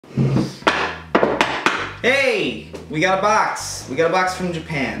Hey, we got a box. We got a box from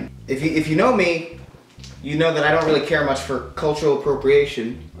Japan. If you know me, you know that I don't really care much for cultural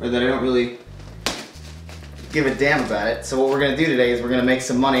appropriation, or that I don't really give a damn about it. So what we're gonna do today is we're gonna make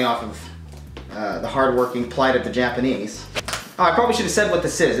some money off of the hard-working plight of the Japanese. Oh, I probably should have said what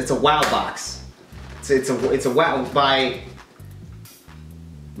this is. It's a Wowbox. It's a Wow by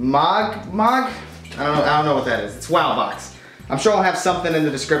Mog. I don't know what that is. It's Wowbox. I'm sure I'll have something in the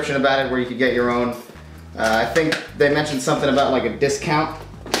description about it where you could get your own. I think they mentioned something about like a discount.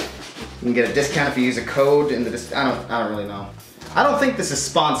 You can get a discount if you use a code in the I don't really know. I don't think this is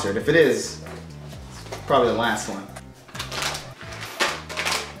sponsored. If it is, it's probably the last one.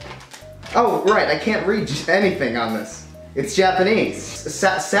 Oh, right, I can't read anything on this. It's Japanese.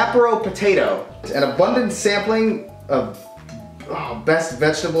 Sapporo potato. An abundant sampling of best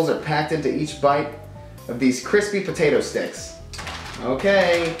vegetables are packed into each bite of these crispy potato sticks.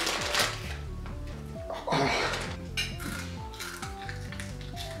 Okay.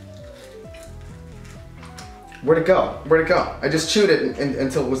 Where'd it go? Where'd it go? I just chewed it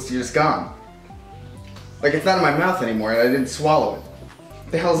until it was just gone. Like it's not in my mouth anymore and I didn't swallow it.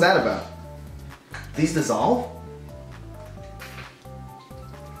 What the hell is that about? These dissolve?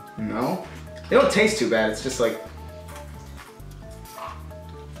 No. They don't taste too bad, it's just like...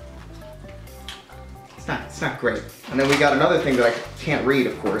 It's not great. And then we got another thing that I can't read,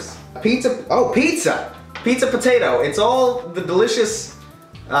 of course. Pizza, oh, pizza! Pizza potato. It's all the delicious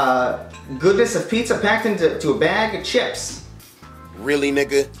goodness of pizza packed into a bag of chips. Really,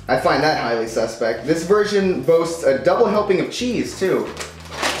 nigga? I find that highly suspect. This version boasts a double helping of cheese, too.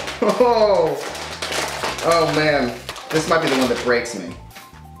 Oh man. This might be the one that breaks me.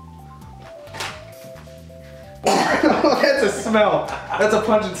 That's a smell. That's a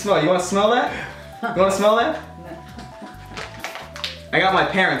pungent smell. You want to smell that? You want to smell that? I got my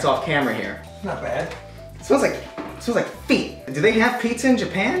parents off camera here. Not bad. It smells like feet. Do they have pizza in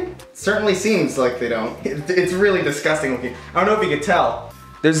Japan? Certainly seems like they don't. It's really disgusting looking. I don't know if you could tell.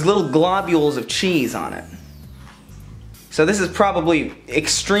 There's little globules of cheese on it. So this is probably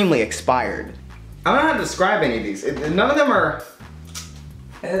extremely expired. I don't know how to describe any of these. None of them are...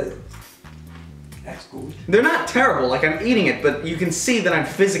 That's good. They're not terrible, like I'm eating it, but you can see that I'm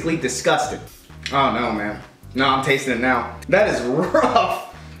physically disgusted. Oh no, man. No, I'm tasting it now. That is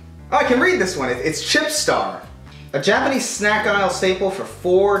rough. Oh, I can read this one. It's Chip Star. A Japanese snack aisle staple for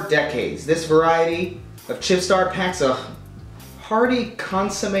 4 decades. This variety of Chip Star packs a hearty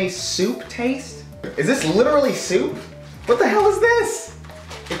consomme soup taste. Is this literally soup? What the hell is this?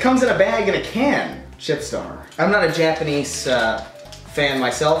 It comes in a bag in a can. Chip Star. I'm not a Japanese fan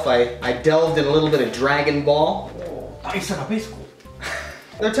myself. I delved in a little bit of Dragon Ball.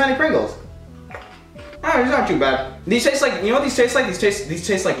 They're tiny Pringles. Oh, it's not too bad. These taste like, you know what these taste like? These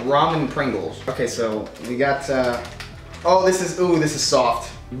taste like ramen Pringles. Okay, so we got, oh, this is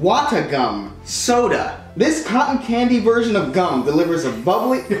soft. Wata gum soda. This cotton candy version of gum delivers a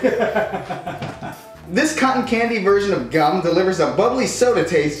bubbly... This cotton candy version of gum delivers a bubbly soda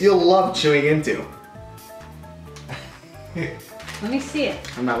taste you'll love chewing into. Let me see it.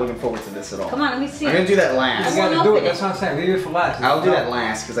 I'm not looking forward to this at all. Come on, let me see it. I'm gonna do that last. You gotta do it, that's what I'm saying. Leave it for last. I'll do that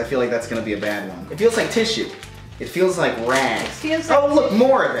last because I feel like that's gonna be a bad one. It feels like tissue. It feels like rags. Feels like oh, look,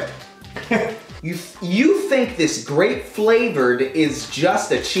 more of it. You think this grape flavored is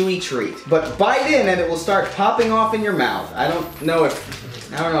just a chewy treat, but bite in and it will start popping off in your mouth. I don't know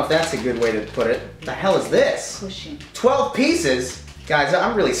if that's a good way to put it. What the hell is this? Pushing. 12 pieces? Guys,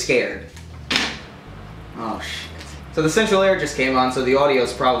 I'm really scared. Oh shit. So the central air just came on, so the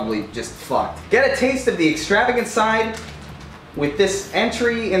audio's probably just fucked. Get a taste of the extravagant side with this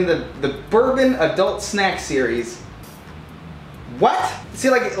entry in the Bourbon Adult Snack Series. What? See,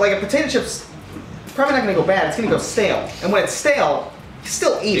 like a potato chip's probably not gonna go bad, it's gonna go stale. And when it's stale, you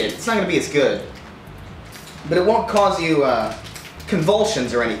still eat it. It's not gonna be as good. But it won't cause you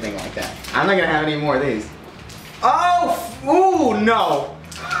convulsions or anything like that. I'm not gonna have any more of these. Oh, ooh, no.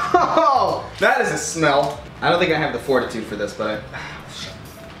 Oh, that is a smell. I don't think I have the fortitude for this, but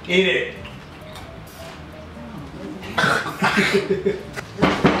Eat it.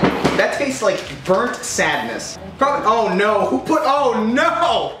 that tastes like burnt sadness. Probably, oh no, who put, oh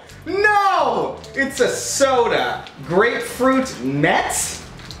no! No! It's a soda. Grapefruit Mets?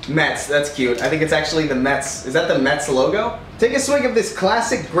 Mets, that's cute. I think it's actually the Mets. Is that the Mets logo? Take a swig of this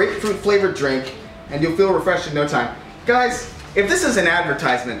classic grapefruit flavored drink and you'll feel refreshed in no time. Guys, if this is an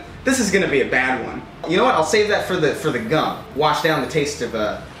advertisement, this is gonna be a bad one. You know what? I'll save that for the gum. Wash down the taste of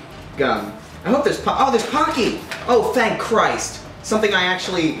gum. I hope there's there's Pocky. Oh, thank Christ! Something I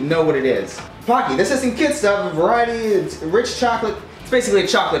actually know what it is. Pocky. This isn't kid stuff. A variety. It's rich chocolate. It's basically a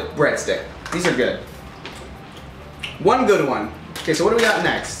chocolate breadstick. These are good. One good one. Okay, so what do we got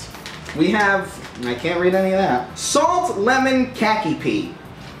next? We have, I can't read any of that. Salt lemon kaki pea.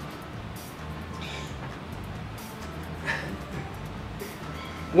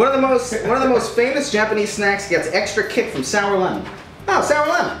 One of the most famous Japanese snacks gets extra kick from sour lemon. Oh, sour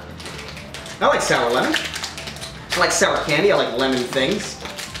lemon. I like sour lemon. I like sour candy. I like lemon things.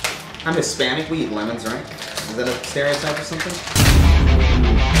 I'm Hispanic. We eat lemons, right? Is that a stereotype or something?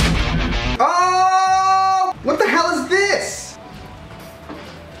 Oh! What the hell is this?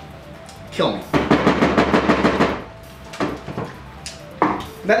 Kill me.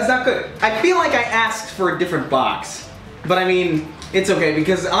 That is not good. I feel like I asked for a different box. But I mean, it's okay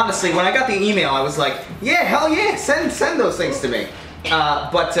because honestly, when I got the email, I was like, yeah, hell yeah, send those things to me.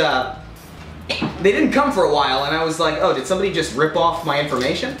 But they didn't come for a while, and I was like, oh, did somebody just rip off my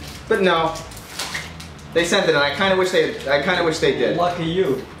information? But no, they sent it, and I kind of wish they did. Lucky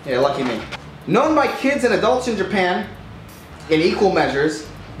you. Yeah, lucky me. Known by kids and adults in Japan in equal measures,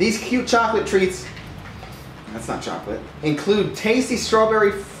 these cute chocolate treats, that's not chocolate, include tasty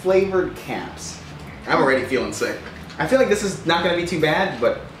strawberry flavored caps. I'm already feeling sick. I feel like this is not going to be too bad,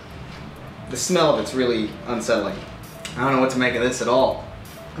 but the smell of it's really unsettling. I don't know what to make of this at all.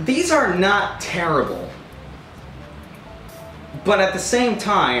 These are not terrible, but at the same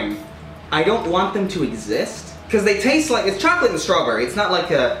time, I don't want them to exist. Because they taste like, it's chocolate and strawberry. It's not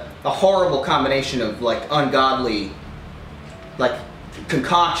like a horrible combination of like ungodly, like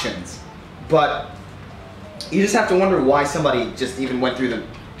concoctions. But you just have to wonder why somebody just even went through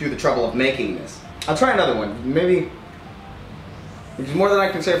the trouble of making this. I'll try another one. Maybe, it's more than I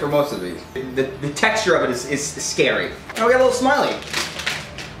can say for most of these. The texture of it is scary. Oh, we got a little smiley.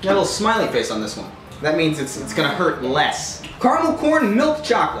 We got a little smiley face on this one. That means it's gonna hurt less. Caramel corn milk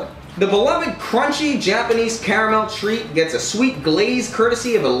chocolate. The beloved crunchy Japanese caramel treat gets a sweet glaze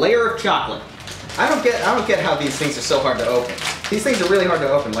courtesy of a layer of chocolate. I don't get how these things are so hard to open. These things are really hard to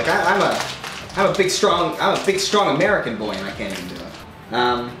open. Like I'm a big strong American boy and I can't even do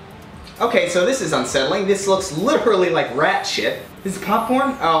it. Okay, so this is unsettling. This looks literally like rat shit. This is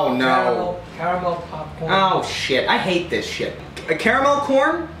popcorn? Oh no. Caramel popcorn. Oh shit, I hate this shit. A caramel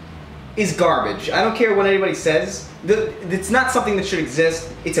corn is garbage. I don't care what anybody says. It's not something that should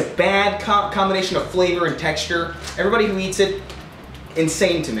exist. It's a bad combination of flavor and texture. Everybody who eats it,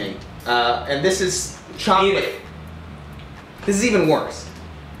 insane to me. And this is chocolate. This is even worse.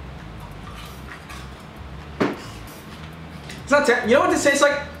 It's not you know what this tastes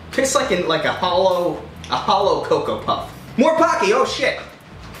like? Tastes like in like a hollow Cocoa Puff. More Pocky, oh shit.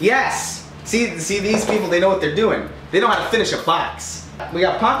 Yes. See these people, they know what they're doing. They know how to finish a box. We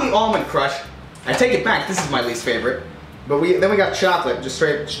got Pocky Almond Crush. I take it back, this is my least favorite. But then we got chocolate, just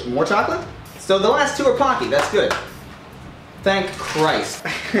straight, more chocolate? So the last two are Pocky, that's good. Thank Christ.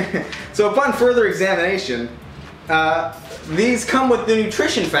 So upon further examination, these come with the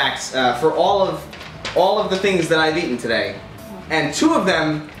nutrition facts for all of the things that I've eaten today. And two of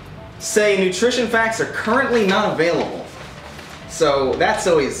them say nutrition facts are currently not available. So that's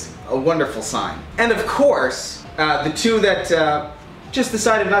always a wonderful sign. And of course, the two that just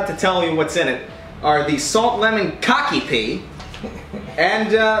decided not to tell you what's in it are the salt lemon kaki pea and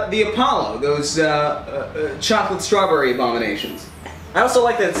the Apollo, those chocolate strawberry abominations. I also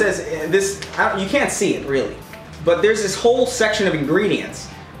like that it says this, you can't see it really, but there's this whole section of ingredients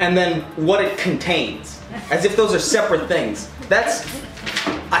and then what it contains, as if those are separate things. That's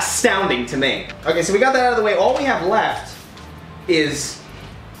astounding to me. Okay, so we got that out of the way. All we have left is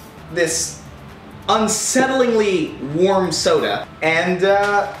this unsettlingly warm soda and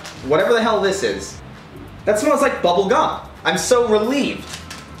whatever the hell this is. That smells like bubble gum. I'm so relieved.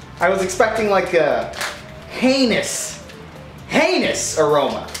 I was expecting like a heinous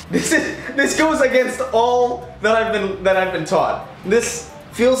aroma. This goes against all that I've been taught. This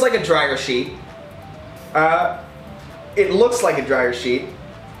feels like a dryer sheet. It looks like a dryer sheet.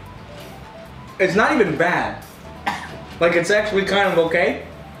 It's not even bad. Like it's actually kind of okay.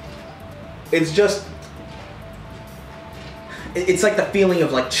 It's just, it's like the feeling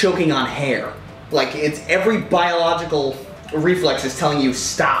of like choking on hair. Like it's every biological reflex is telling you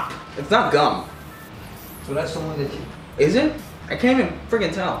stop. It's not gum. So that's the one that you... Is it? I can't even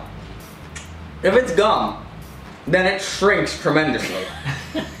friggin' tell. If it's gum, then it shrinks tremendously.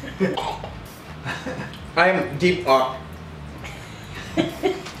 I am deep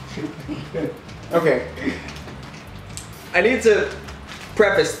Okay. I need to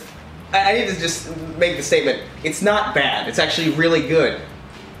preface, I need to just make the statement, it's not bad, it's actually really good.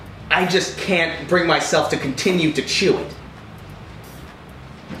 I just can't bring myself to continue to chew it.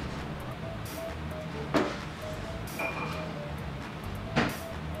 I'm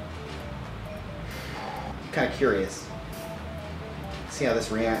kind of curious. See how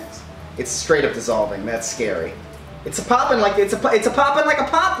this reacts? It's straight up dissolving. That's scary. It's a popping like it's a popping like a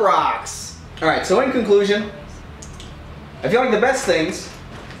Pop Rocks. All right. So in conclusion, I feel like the best things.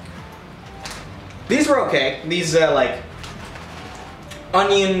 These were okay. These like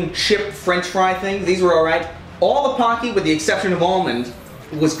onion chip French fry things. These were all right. All the Pocky, with the exception of almond,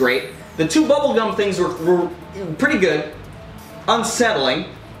 was great. The 2 bubblegum things were pretty good. Unsettling.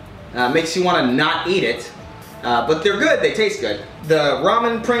 Makes you want to not eat it. But they're good. They taste good. The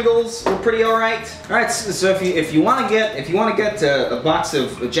ramen Pringles were pretty all right. All right. So if you want to get a box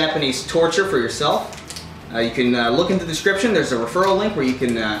of Japanese torture for yourself, you can look in the description. There's a referral link where you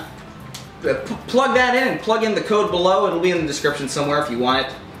can plug that in and plug in the code below. It'll be in the description somewhere if you want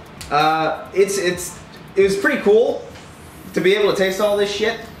it. It was pretty cool to be able to taste all this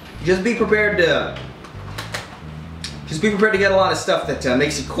shit. Just be prepared to get a lot of stuff that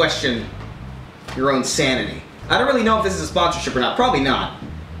makes you question your own sanity. I don't really know if this is a sponsorship or not. Probably not.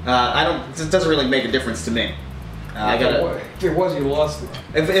 It doesn't really make a difference to me. If it was, you lost it.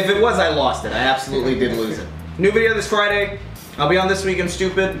 If it was, I lost it. I absolutely did lose it. New video this Friday. I'll be on This Week in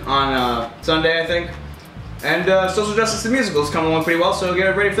Stupid on Sunday, I think. And Social Justice the Musical is coming along pretty well, so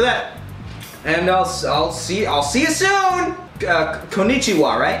get ready for that. And I'll see you soon.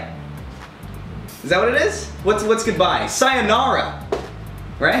 Konnichiwa, right? Is that what it is? What's goodbye? Sayonara,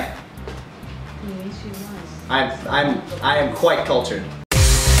 right? I am quite cultured.